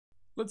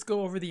let's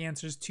go over the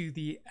answers to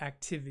the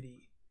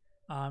activity.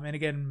 And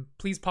again,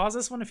 please pause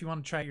this one if you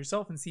want to try it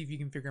yourself and see if you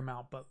can figure them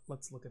out, but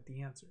let's look at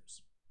the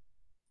answers.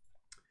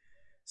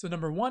 So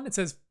number 1, it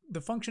says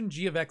the function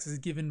g of x is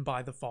given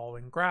by the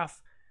following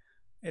graph.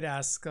 It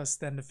asks us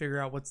then to figure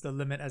out what's the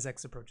limit as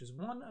x approaches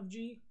 1 of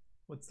g,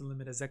 what's the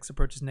limit as x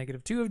approaches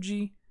 -2 of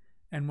g,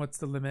 and what's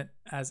the limit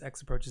as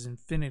x approaches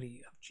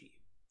infinity of g.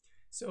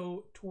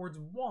 So towards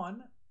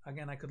 1,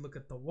 again, I could look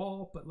at the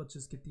wall, but let's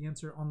just get the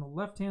answer. On the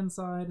left-hand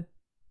side,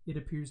 it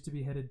appears to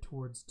be headed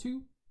towards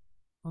 2.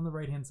 On the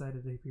right-hand side, it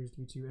appears to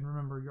be 2. And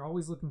remember, you're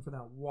always looking for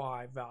that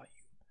y value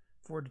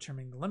for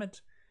determining the limit.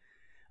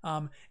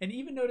 And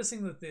even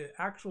noticing that the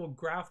actual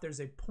graph,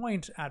 there's a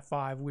point at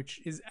 5,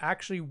 which is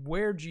actually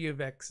where g of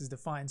x is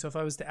defined. So if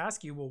I was to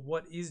ask you, well,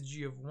 what is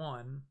g of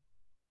 1?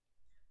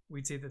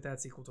 We'd say that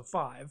that's equal to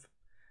 5.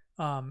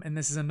 And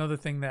this is another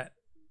thing that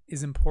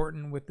is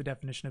important with the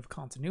definition of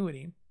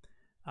continuity,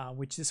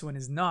 which this one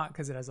is not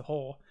because it has a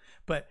hole.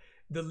 But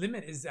the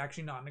limit is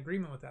actually not in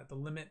agreement with that. The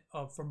limit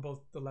from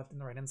both the left and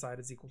the right hand side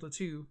is equal to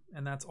 2,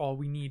 and that's all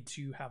we need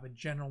to have a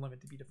general limit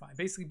to be defined.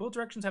 Basically, both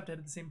directions have to head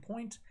at the same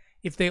point.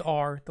 If they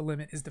are, the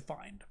limit is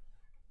defined.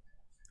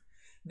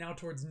 Now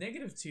towards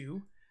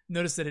 -2,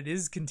 notice that it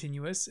is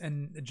continuous,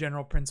 and the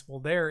general principle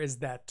there is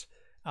that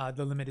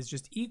the limit is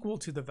just equal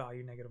to the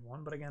value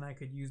 -1. But again, I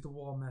could use the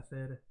wall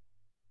method.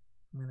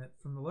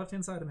 From the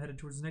left-hand side, I'm headed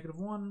towards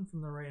 -1.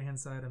 From the right-hand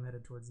side, I'm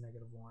headed towards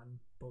 -1.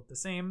 Both the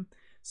same.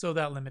 So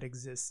that limit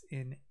exists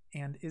in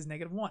and is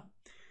 -1.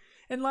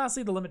 And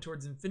lastly, the limit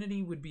towards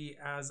infinity would be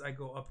as I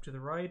go up to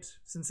the right.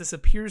 Since this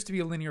appears to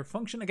be a linear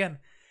function, again,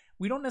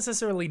 we don't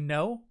necessarily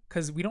know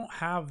because we don't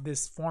have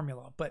this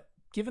formula. But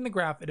given the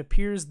graph, it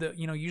appears that,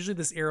 usually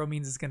this arrow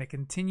means it's going to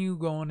continue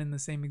going in the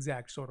same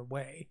exact sort of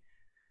way,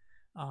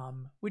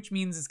 which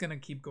means it's going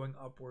to keep going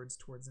upwards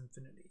towards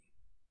infinity.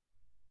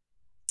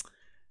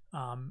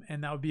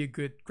 And that would be a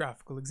good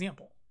graphical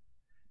example.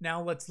 Now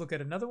let's look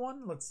at another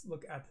one. Let's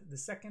look at the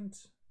second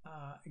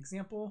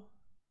example.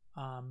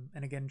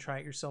 And again, try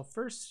it yourself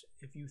first.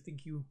 If you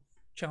think you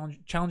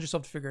challenge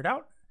yourself to figure it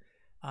out,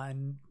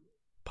 and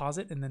pause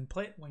it and then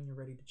play it when you're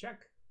ready to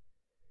check.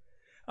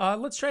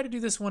 Let's try to do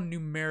this one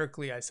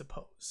numerically, I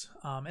suppose.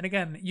 And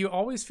again, you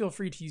always feel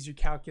free to use your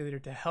calculator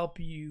to help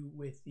you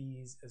with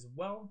these as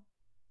well.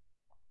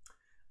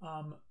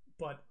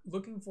 But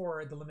looking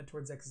for the limit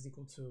towards x is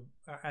equal to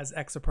as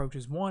x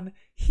approaches 1.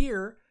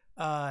 Here,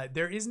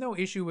 there is no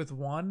issue with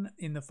 1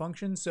 in the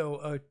function,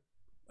 so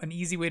an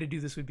easy way to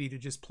do this would be to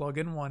just plug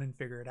in 1 and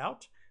figure it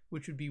out,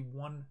 which would be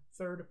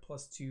 1/3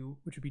 plus 2,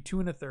 which would be 2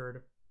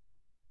 1/3.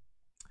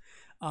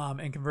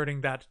 And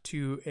converting that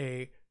to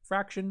a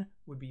fraction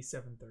would be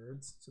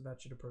 7/3, so that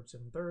should approach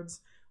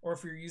 7/3. Or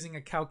if you're using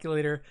a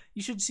calculator,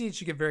 you should see it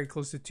should get very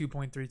close to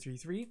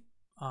 2.333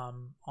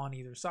 on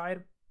either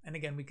side. And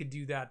again, we could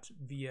do that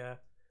via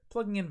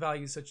plugging in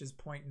values such as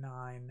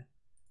 0.9.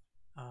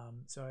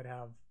 So I'd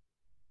have,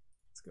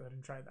 let's go ahead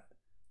and try that.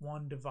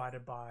 1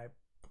 divided by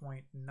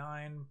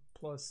 0.9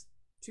 plus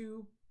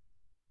 2.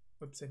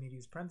 Whoops, I need to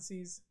use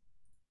parentheses.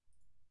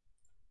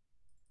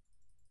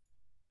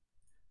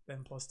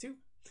 Then plus 2.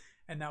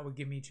 And that would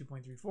give me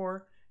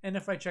 2.34. And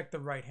if I check the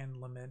right-hand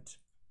limit,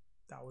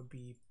 that would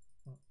be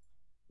 1.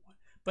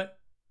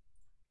 But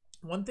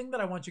one thing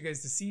that I want you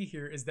guys to see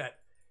here is that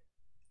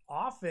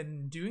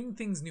often doing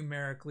things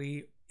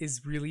numerically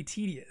is really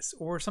tedious,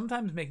 or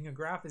sometimes making a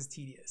graph is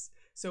tedious.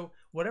 So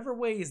whatever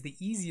way is the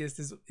easiest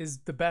is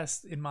the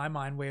best, in my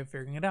mind, way of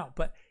figuring it out.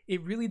 But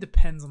it really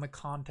depends on the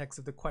context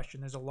of the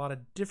question. There's a lot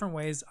of different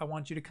ways. I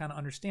want you to kind of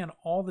understand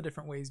all the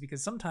different ways,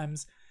 because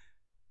sometimes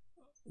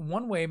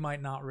one way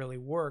might not really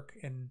work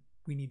and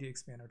we need to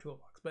expand our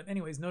toolbox. But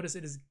anyways, notice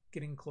it is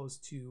getting close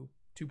to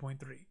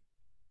 2.3.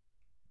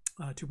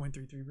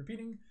 2.33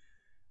 repeating,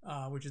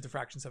 which is the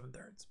fraction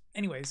 7/3.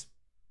 Anyways,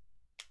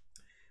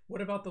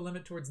 what about the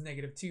limit towards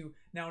 -2?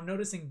 Now,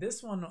 noticing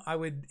this one, I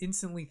would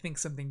instantly think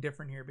something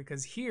different here,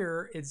 because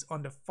here it's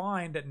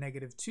undefined at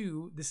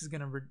 -2. This is going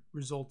to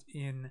result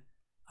in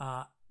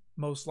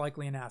most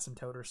likely an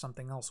asymptote or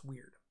something else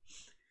weird.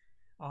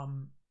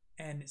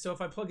 And so if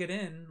I plug it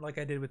in like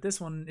I did with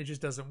this one, it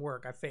just doesn't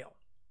work. I fail.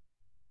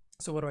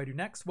 So what do I do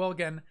next? Well,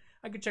 again,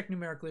 I could check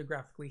numerically or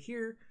graphically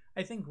here.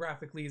 I think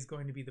graphically is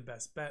going to be the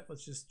best bet.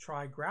 Let's just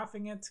try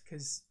graphing it,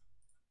 because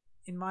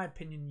in my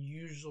opinion,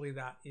 usually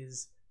that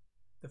is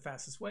the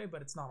fastest way,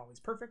 but it's not always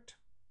perfect.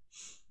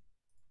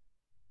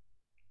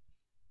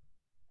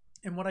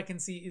 And what I can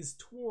see is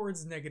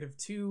towards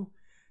 -2.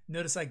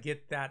 Notice I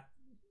get that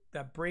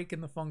break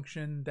in the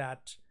function,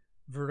 that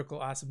vertical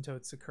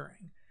asymptotes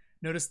occurring.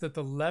 Notice that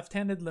the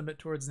left-handed limit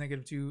towards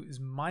 -2 is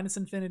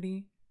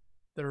 -infinity.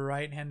 The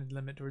right-handed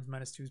limit towards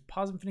 -2 is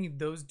 +infinity.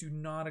 Those do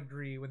not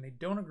agree. When they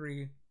don't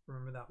agree,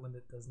 remember that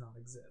limit does not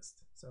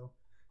exist. So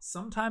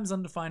sometimes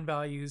undefined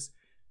values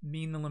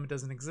mean the limit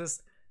doesn't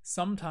exist.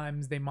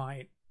 Sometimes they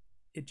might.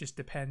 It just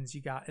depends.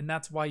 And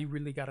that's why you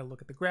really got to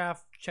look at the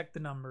graph, check the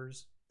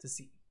numbers to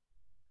see.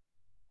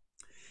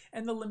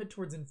 And the limit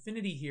towards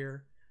infinity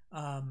here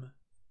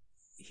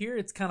here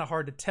it's kind of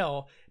hard to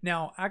tell.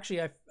 Now,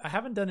 actually, I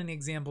haven't done any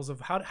examples of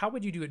how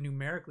would you do it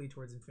numerically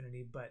towards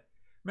infinity, but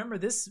remember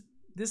this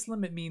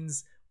limit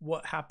means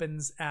what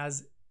happens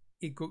as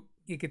it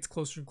gets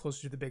closer and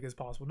closer to the biggest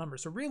possible number.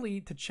 So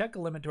really, to check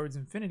a limit towards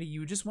infinity,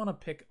 you just want to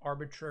pick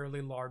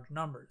arbitrarily large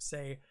numbers,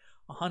 say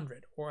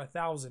 100 or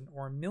 1,000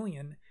 or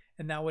 1,000,000,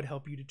 and that would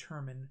help you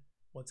determine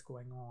what's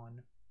going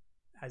on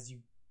as you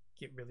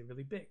get really,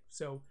 really big.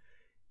 So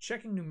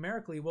checking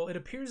numerically, well, it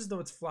appears as though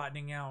it's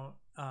flattening out,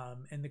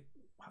 and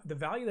the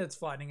value that's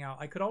flattening out,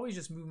 I could always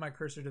just move my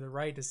cursor to the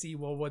right to see,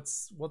 well,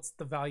 what's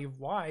the value of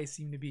y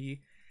seem to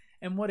be,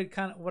 and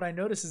what I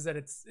notice is that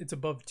it's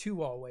above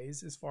 2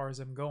 always as far as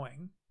I'm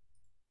going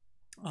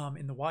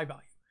in the y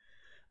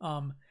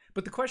value.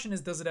 But the question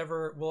is,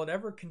 will it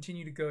ever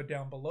continue to go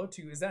down below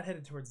 2? Is that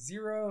headed towards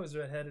 0? Is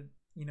it headed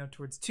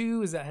towards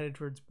 2? Is that headed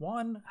towards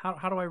 1?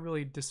 How do I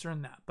really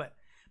discern that? But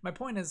my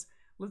point is,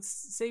 let's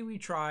say we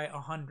try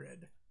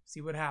 100,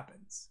 see what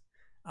happens.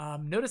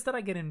 Notice that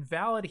I get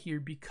invalid here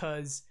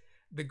because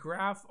the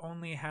graph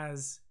only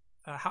has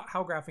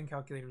how graphing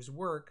calculators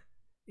work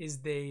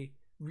is they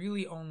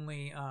really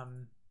only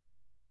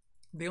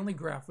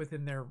graph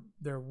within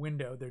their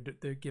window,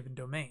 their given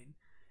domain.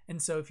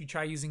 And so if you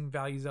try using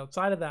values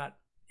outside of that,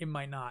 it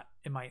might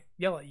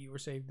yell at you or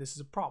say this is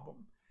a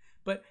problem.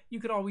 But you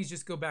could always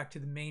just go back to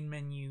the main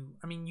menu.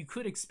 I mean, you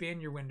could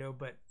expand your window,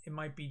 but it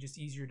might be just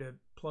easier to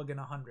plug in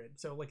 100.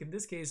 So like in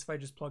this case, if I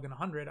just plug in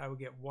 100, I would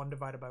get 1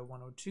 divided by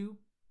 102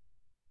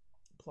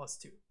 plus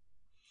 2.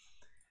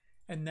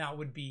 And that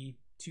would be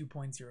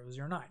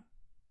 2.009.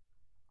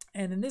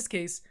 And in this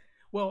case,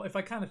 well, if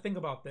I kind of think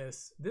about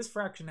this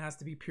fraction has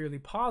to be purely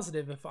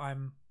positive if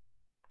I'm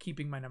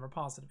keeping my number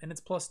positive, and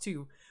it's plus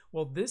 2.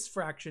 Well, this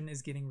fraction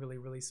is getting really,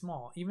 really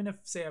small. Even if,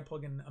 say, I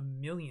plug in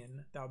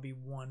 1,000,000, that would be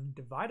 1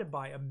 divided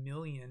by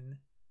 1,000,000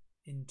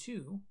 in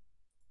 2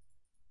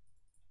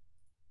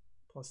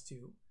 plus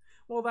 2.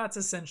 Well, that's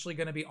essentially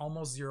going to be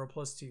almost 0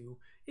 plus 2.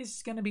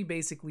 It's going to be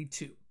basically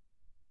 2.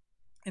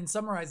 And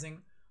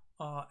summarizing,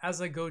 as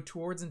I go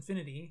towards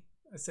infinity,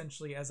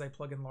 essentially as I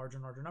plug in larger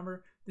and larger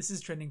number, this is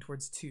trending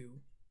towards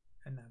 2,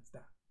 and that's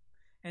that.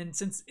 And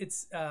since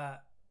it's a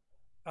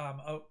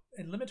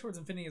limit towards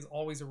infinity is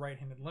always a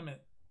right-handed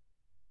limit,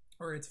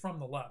 or it's from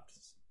the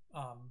left.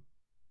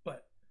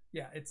 But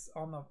yeah, it's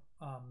on the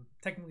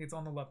technically it's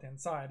on the left-hand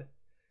side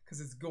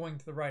because it's going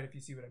to the right, if you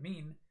see what I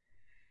mean.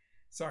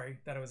 Sorry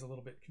that it was a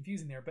little bit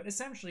confusing there, but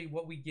essentially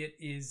what we get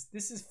is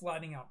this is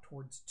flattening out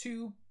towards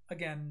 2.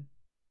 Again,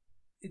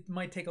 it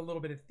might take a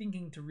little bit of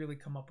thinking to really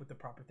come up with the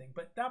proper thing,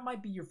 but that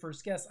might be your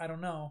first guess. I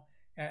don't know.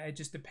 It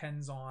just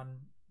depends on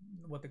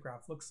what the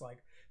graph looks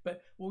like.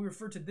 But we'll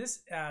refer to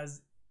this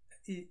as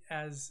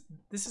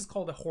this is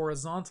called a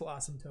horizontal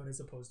asymptote as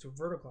opposed to a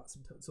vertical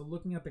asymptote. So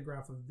looking at the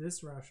graph of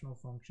this rational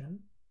function,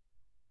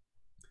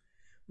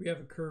 we have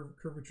a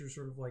curvature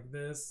sort of like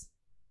this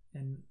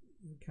and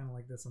kind of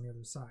like this on the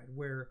other side,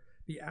 where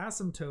the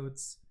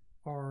asymptotes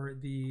are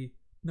the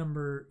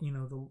number,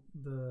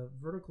 the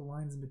vertical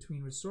lines in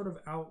between, which sort of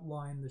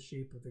outline the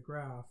shape of the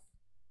graph.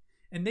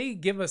 And they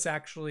give us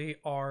actually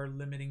our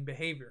limiting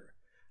behavior,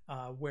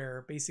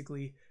 where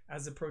basically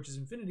as it approaches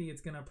infinity,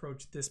 it's going to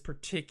approach this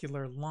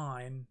particular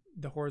line,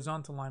 the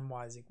horizontal line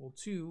y is equal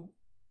to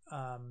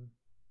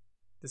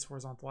this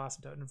horizontal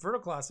asymptote. And a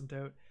vertical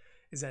asymptote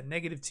is at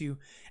 -2.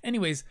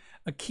 Anyways,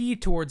 a key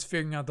towards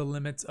figuring out the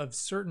limits of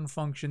certain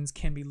functions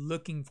can be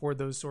looking for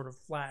those sort of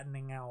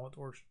flattening out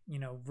or,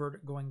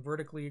 going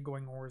vertically,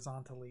 going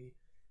horizontally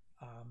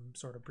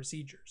sort of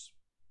procedures.